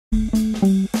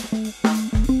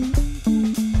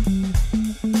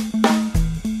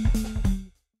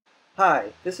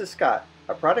Hi, this is Scott,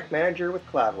 a product manager with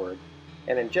Cloudward,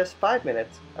 and in just 5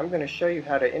 minutes I'm going to show you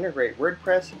how to integrate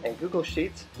WordPress and Google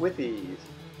Sheets with ease.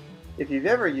 If you've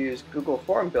ever used Google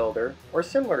Form Builder or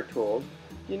similar tools,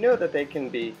 you know that they can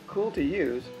be cool to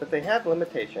use, but they have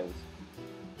limitations.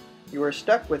 You are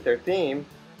stuck with their theme,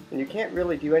 and you can't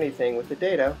really do anything with the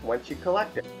data once you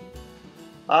collect it.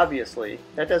 Obviously,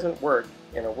 that doesn't work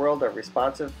in a world of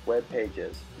responsive web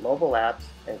pages, mobile apps,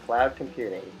 and cloud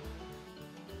computing.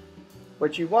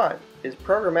 What you want is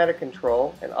programmatic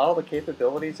control and all the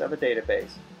capabilities of a database,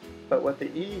 but with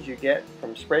the ease you get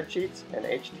from spreadsheets and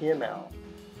HTML.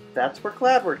 That's where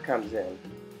Cloudward comes in.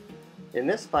 In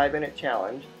this 5-minute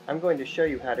challenge, I'm going to show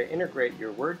you how to integrate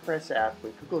your WordPress app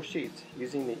with Google Sheets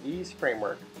using the Ease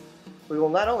framework. We will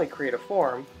not only create a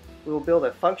form, we will build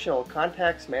a functional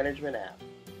contacts management app.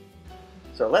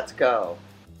 So let's go!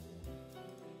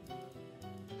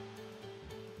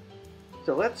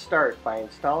 So let's start by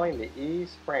installing the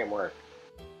Ease framework.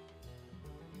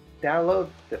 Download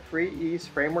the free Ease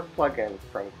framework plugin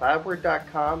from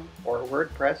cloudward.com or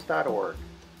wordpress.org.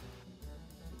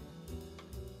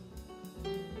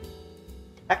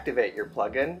 Activate your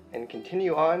plugin and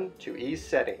continue on to Ease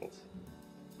settings.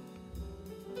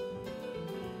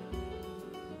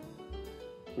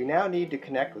 We now need to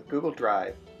connect with Google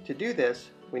Drive. To do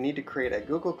this, we need to create a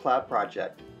Google Cloud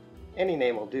project. Any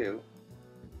name will do.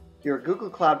 Your Google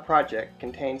Cloud project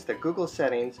contains the Google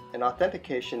settings and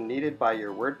authentication needed by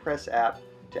your WordPress app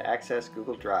to access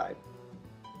Google Drive.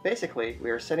 Basically, we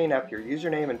are setting up your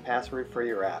username and password for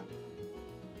your app.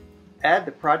 Add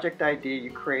the project ID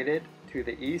you created to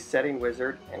the Ease setting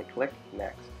wizard and click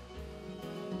Next.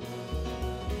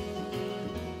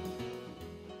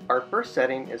 Our first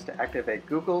setting is to activate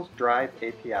Google's Drive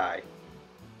API.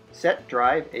 Set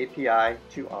Drive API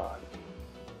to On.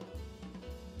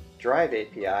 Drive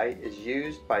API is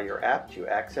used by your app to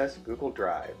access Google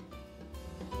Drive.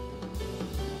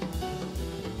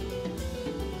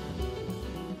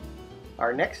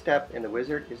 Our next step in the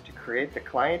wizard is to create the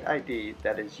client ID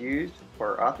that is used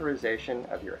for authorization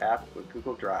of your app with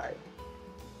Google Drive.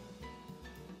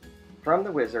 From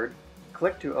the wizard,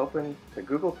 click to open the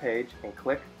Google page and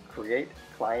click Create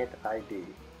Client ID.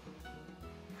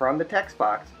 From the text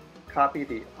box, copy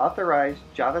the authorized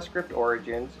JavaScript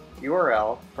origins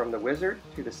URL from the wizard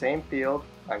to the same field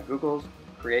on Google's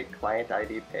Create Client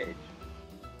ID page.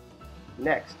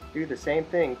 Next, do the same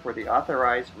thing for the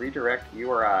authorized redirect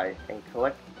URI and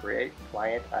click Create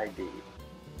Client ID.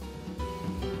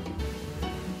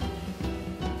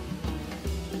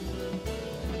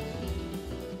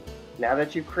 Now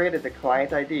that you've created the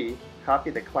client ID,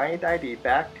 copy the client ID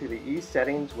back to the Ease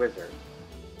Settings wizard.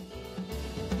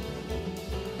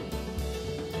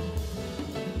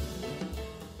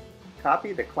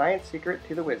 Copy the client secret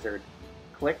to the wizard.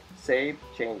 Click Save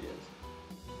Changes.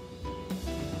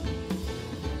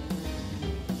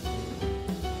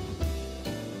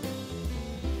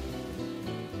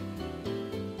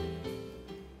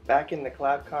 Back in the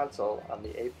Cloud Console on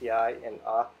the API and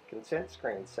Auth consent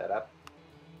screen setup,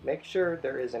 make sure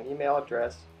there is an email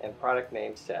address and product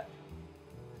name set.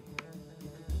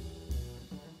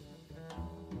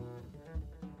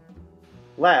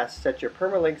 Last, set your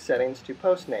permalink settings to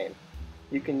post name.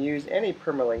 You can use any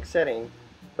permalink setting,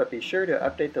 but be sure to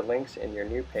update the links in your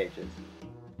new pages.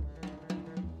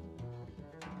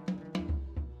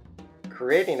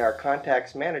 Creating our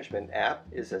contacts management app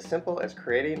is as simple as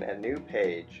creating a new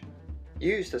page.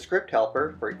 Use the script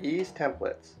helper for Ease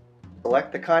templates.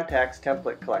 Select the contacts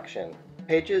template collection.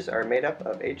 Pages are made up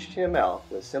of HTML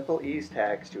with simple Ease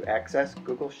tags to access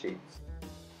Google Sheets.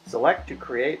 Select to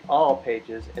create all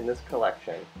pages in this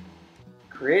collection.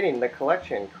 Creating the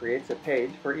collection creates a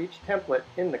page for each template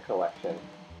in the collection.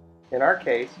 In our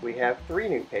case, we have 3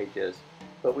 new pages,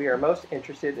 but we are most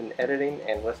interested in editing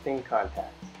and listing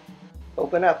contacts.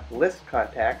 Open up List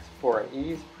Contacts for an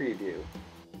Ease preview.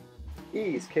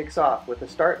 Ease kicks off with a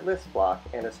Start List block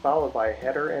and is followed by a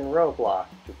Header and Row block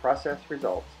to process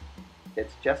results.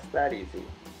 It's just that easy.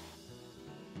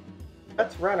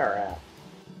 Let's run our app.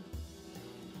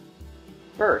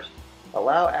 First,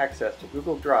 allow access to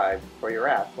Google Drive for your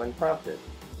app when prompted.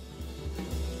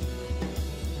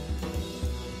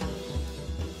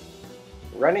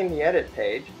 Running the Edit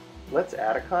page, let's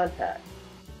add a contact.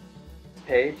 This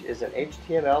page is an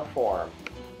HTML form.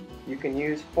 You can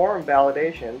use form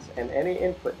validations and any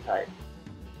input type.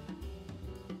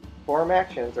 Form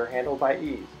actions are handled by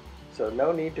Ease, so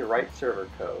no need to write server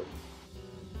code.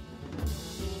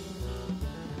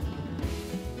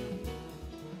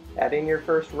 Adding your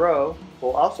first row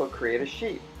will also create a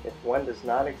sheet if one does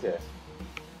not exist.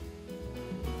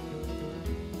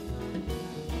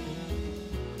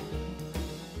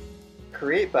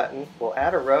 Create button will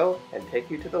add a row and take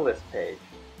you to the list page.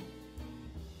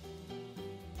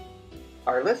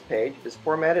 Our list page is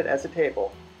formatted as a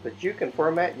table, but you can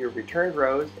format your returned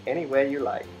rows any way you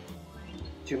like.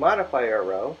 To modify our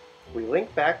row, we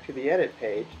link back to the edit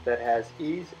page that has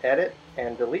ease edit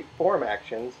and delete form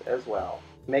actions as well,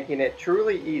 making it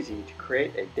truly easy to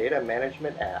create a data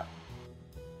management app.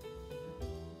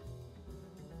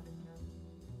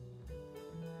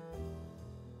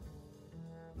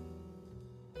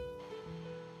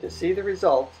 To see the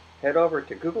results, head over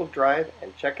to Google Drive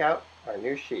and check out our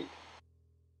new sheet.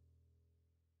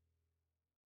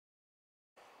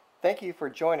 Thank you for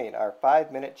joining our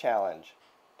 5-minute challenge.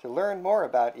 To learn more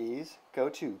about ease, go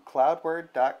to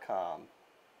cloudward.com.